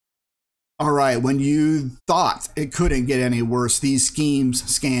All right, when you thought it couldn't get any worse, these schemes,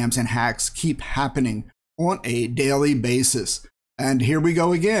 scams, and hacks keep happening on a daily basis. And here we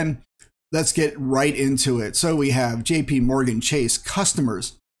go again. Let's get right into it. So we have JPMorgan Chase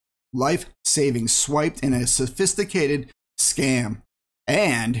customers' life savings swiped in a sophisticated scam.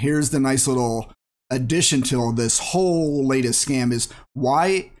 And here's the nice little addition to this whole latest scam is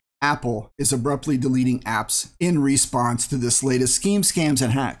why Apple is abruptly deleting apps in response to this latest scheme, scams,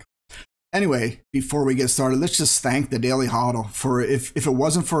 and hack. Anyway, before we get started, let's just thank the Daily Hodl for if it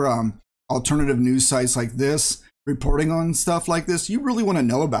wasn't for alternative news sites like this reporting on stuff like this, you really want to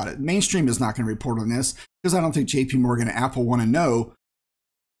know about it. Mainstream is not going to report on this because I don't think JPMorgan and Apple want to know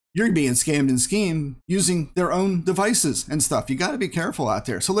you're being scammed and schemed using their own devices and stuff. You got to be careful out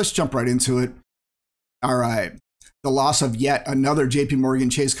there. So let's jump right into it. All right. The loss of yet another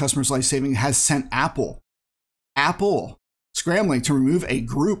JPMorgan Chase customer's life saving has sent Apple scrambling to remove a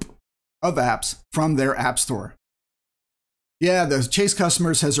group of apps from their app store. Yeah, the Chase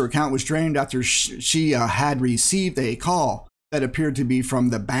customer says her account was drained after she had received a call that appeared to be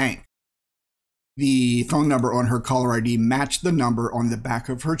from the bank. The phone number on her caller ID matched the number on the back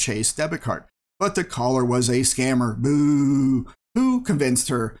of her Chase debit card, but the caller was a scammer, boo, who convinced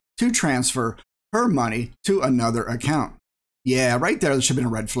her to transfer her money to another account. Yeah, right there should have been a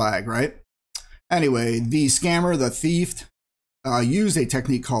red flag, right? Anyway, the scammer, the thief, used a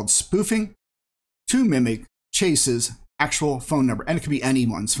technique called spoofing to mimic Chase's actual phone number. And it could be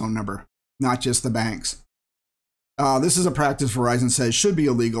anyone's phone number, not just the bank's. This is a practice Verizon says should be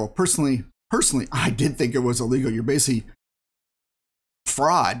illegal. Personally, I did think it was illegal. You're basically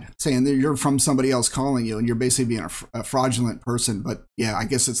fraud, saying that you're from somebody else calling you and you're basically being a fraudulent person. But yeah, I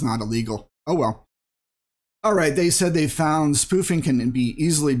guess it's not illegal. Oh, well. All right, they said they found spoofing can be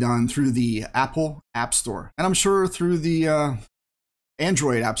easily done through the Apple App Store. And I'm sure through the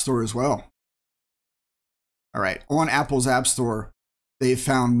Android App Store as well. All right, on Apple's App Store, they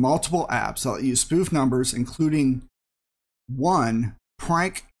found multiple apps that let you spoof numbers, including one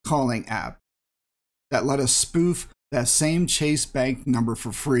prank calling app that let us spoof that same Chase Bank number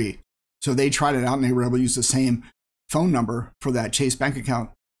for free. So they tried it out and they were able to use the same phone number for that Chase Bank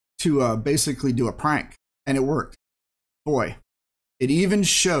account to basically do a prank. And it worked. Boy, it even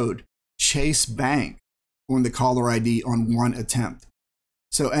showed Chase Bank on the caller ID on one attempt.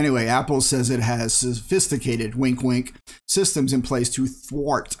 So anyway, Apple says it has sophisticated, wink, wink, systems in place to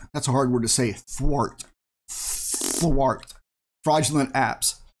thwart, that's a hard word to say, thwart fraudulent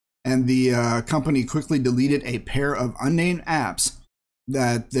apps. And the company quickly deleted a pair of unnamed apps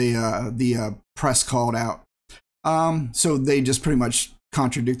that the press called out. So they just pretty much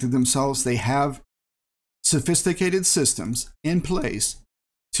contradicted themselves. They have sophisticated systems in place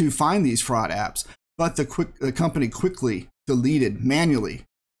to find these fraud apps, but the company quickly deleted manually.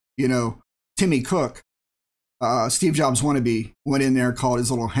 You know, Timmy Cook, Steve Jobs wannabe, went in there, called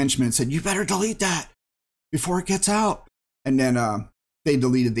his little henchman and said, "You better delete that before it gets out." And then they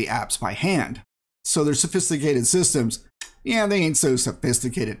deleted the apps by hand. So they're sophisticated systems. Yeah, they ain't so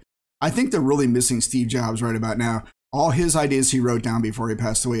sophisticated. I think they're really missing Steve Jobs right about now. All his ideas he wrote down before he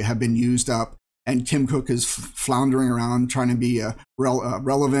passed away have been used up. And Tim Cook is floundering around trying to be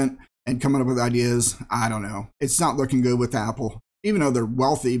relevant and coming up with ideas. I don't know. It's not looking good with Apple, even though they're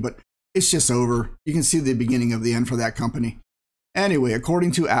wealthy, but it's just over. You can see the beginning of the end for that company. Anyway,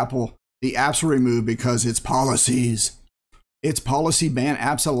 according to Apple, the apps were removed because its policies. Its policy ban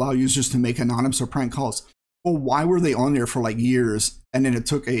apps that allow users to make anonymous or prank calls. Well, why were they on there for like years? And then it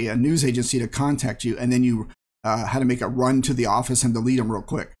took a news agency to contact you, and then you had to make a run to the office and delete them real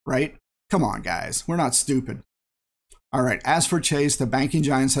quick, right? Come on, guys. We're not stupid. All right. As for Chase, the banking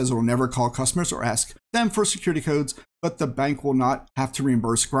giant says it will never call customers or ask them for security codes, but the bank will not have to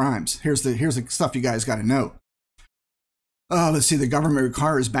reimburse crimes. Here's the stuff you guys got to know. Let's see. The government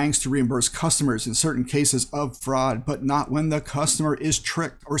requires banks to reimburse customers in certain cases of fraud, but not when the customer is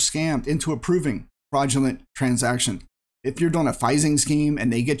tricked or scammed into approving fraudulent transaction. If you're doing a phishing scheme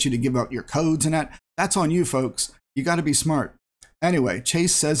and they get you to give out your codes and that's on you, folks. You got to be smart. Anyway,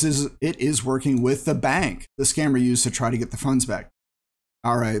 Chase says it is working with the bank the scammer used to try to get the funds back.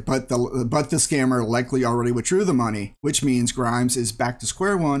 All right, but the scammer likely already withdrew the money, which means Grimes is back to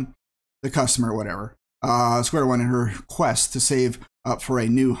square one, the customer, whatever, square one in her quest to save up for a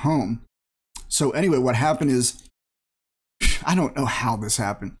new home. So anyway, what happened is, I don't know how this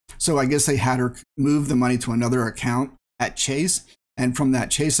happened. So I guess they had her move the money to another account at Chase, and from that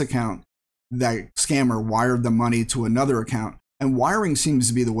Chase account, that scammer wired the money to another account. And wiring seems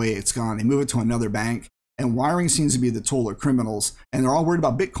to be the way it's gone. They move it to another bank, and wiring seems to be the tool of criminals. And they're all worried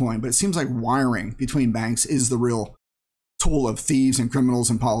about Bitcoin, but it seems like wiring between banks is the real tool of thieves and criminals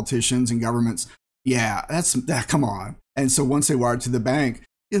and politicians and governments. Yeah, that. Come on. And so once they wire it to the bank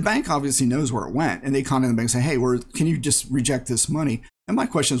obviously knows where it went, and they contact the bank and say, hey, can you just reject this money? And my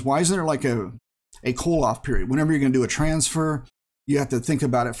question is, why isn't there like a cool off period? Whenever you're going to do a transfer, you have to think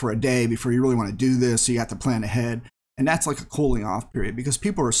about it for a day before you really want to do this. So you have to plan ahead. And that's like a cooling off period, because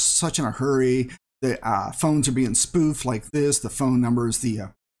people are such in a hurry. The phones are being spoofed like this. The phone numbers, the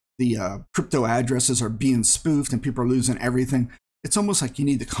crypto addresses are being spoofed, and people are losing everything. It's almost like you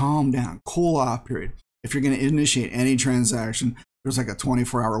need to calm down, cool off period. If you're going to initiate any transaction, there's like a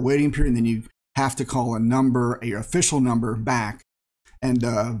 24-hour waiting period, and then you have to call a number, your official number, back and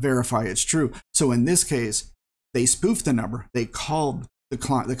verify it's true. So in this case, they spoofed the number. They called the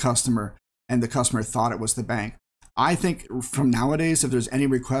customer, and the customer thought it was the bank. I think from nowadays, if there's any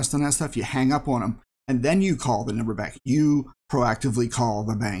request on that stuff, you hang up on them, and then you call the number back. You proactively call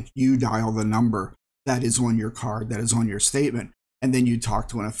the bank. You dial the number that is on your card, that is on your statement, and then you talk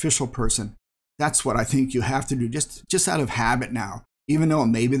to an official person. That's what I think you have to do, just out of habit now. Even though it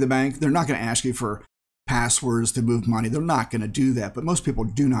may be the bank, they're not going to ask you for passwords to move money. They're not going to do that, but most people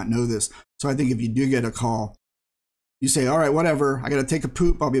do not know this. So I think if you do get a call, you say, all right, whatever, I got to take a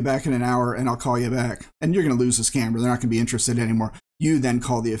poop. I'll be back in an hour, and I'll call you back. And you're going to lose the scammer. They're not going to be interested anymore. You then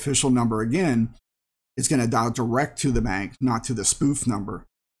call the official number again. It's going to dial direct to the bank, not to the spoof number.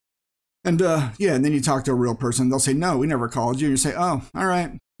 And and then you talk to a real person. They'll say, no, we never called you. And you say, oh, all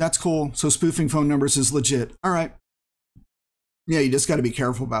right, that's cool. So spoofing phone numbers is legit. All right. Yeah, you just got to be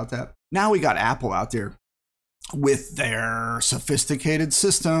careful about that. Now we got Apple out there with their sophisticated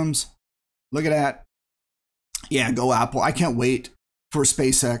systems. Look at that. Yeah, go Apple. I can't wait for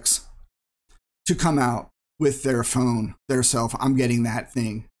SpaceX to come out with their phone, their cell phone. I'm getting that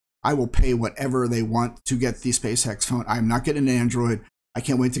thing. I will pay whatever they want to get the SpaceX phone. I'm not getting an Android. I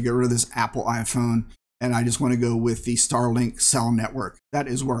can't wait to get rid of this Apple iPhone. And I just want to go with the Starlink cell network. That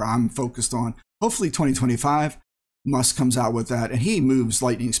is where I'm focused on. Hopefully 2025, Musk comes out with that. And he moves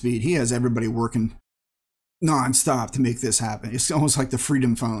lightning speed. He has everybody working nonstop to make this happen. It's almost like the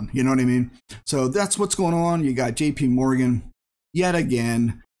Freedom Phone. You know what I mean? So that's what's going on. You got JPMorgan yet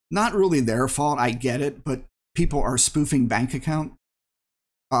again. Not really their fault. I get it. But people are spoofing bank accounts,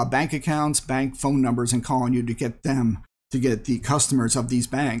 bank phone numbers, and calling you to get the customers of these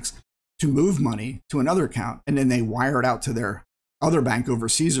banks to move money to another account. And then they wire it out to their other bank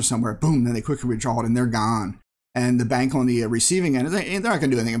overseas or somewhere. Boom. Then they quickly withdraw it and they're gone. And the bank on the receiving end, they're not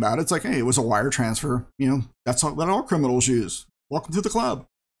going to do anything about it. It's like, hey, it was a wire transfer. You know, that's what all criminals use. Welcome to the club.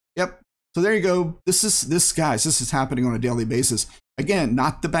 Yep. So there you go. This is happening on a daily basis. Again,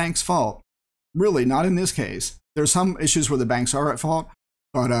 not the bank's fault. Really, not in this case. There's some issues where the banks are at fault,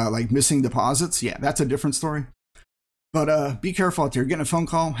 but like missing deposits, yeah, that's a different story. But be careful out there. Getting a phone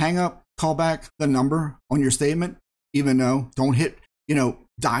call, hang up, call back the number on your statement, even though don't hit,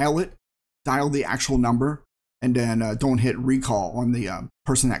 dial the actual number. And then don't hit recall on the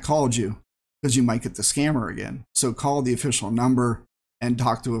person that called you, because you might get the scammer again. So call the official number and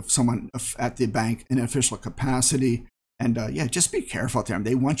talk to someone at the bank in an official capacity. And just be careful out there.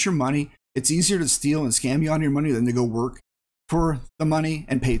 They want your money. It's easier to steal and scam you on your money than to go work for the money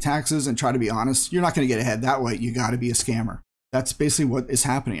and pay taxes and try to be honest. You're not going to get ahead that way. You got to be a scammer. That's basically what is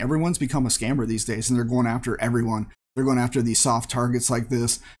happening. Everyone's become a scammer these days, and they're going after everyone. They're going after these soft targets like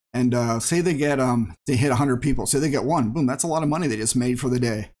this. And say they get they hit 100 people. Say they get one. Boom, that's a lot of money they just made for the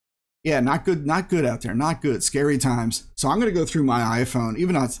day. Yeah, not good out there. Not good. Scary times. So I'm going to go through my iPhone,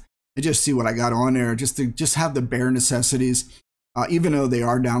 even though and just see what I got on there, just to have the bare necessities. Even though they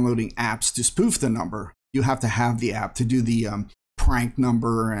are downloading apps to spoof the number, you have to have the app to do the prank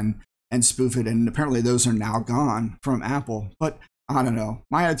number and spoof it. And apparently those are now gone from Apple. But I don't know.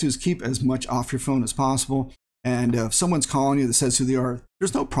 My attitude is keep as much off your phone as possible. And if someone's calling you that says who they are,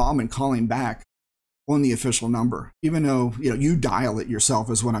 there's no problem in calling back on the official number, even though you dial it yourself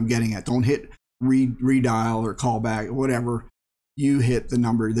is what I'm getting at. Don't hit redial or call back, whatever. You hit the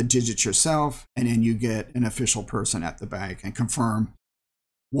number, the digits yourself, and then you get an official person at the bank and confirm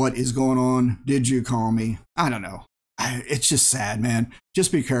what is going on. Did you call me? I don't know. It's just sad, man.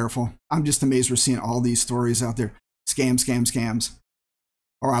 Just be careful. I'm just amazed we're seeing all these stories out there. Scams.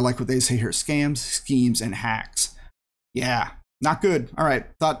 Or I like what they say here, scams, schemes, and hacks. Yeah, not good. All right,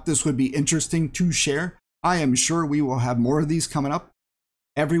 thought this would be interesting to share. I am sure we will have more of these coming up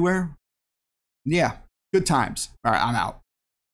everywhere. Yeah, good times. All right, I'm out.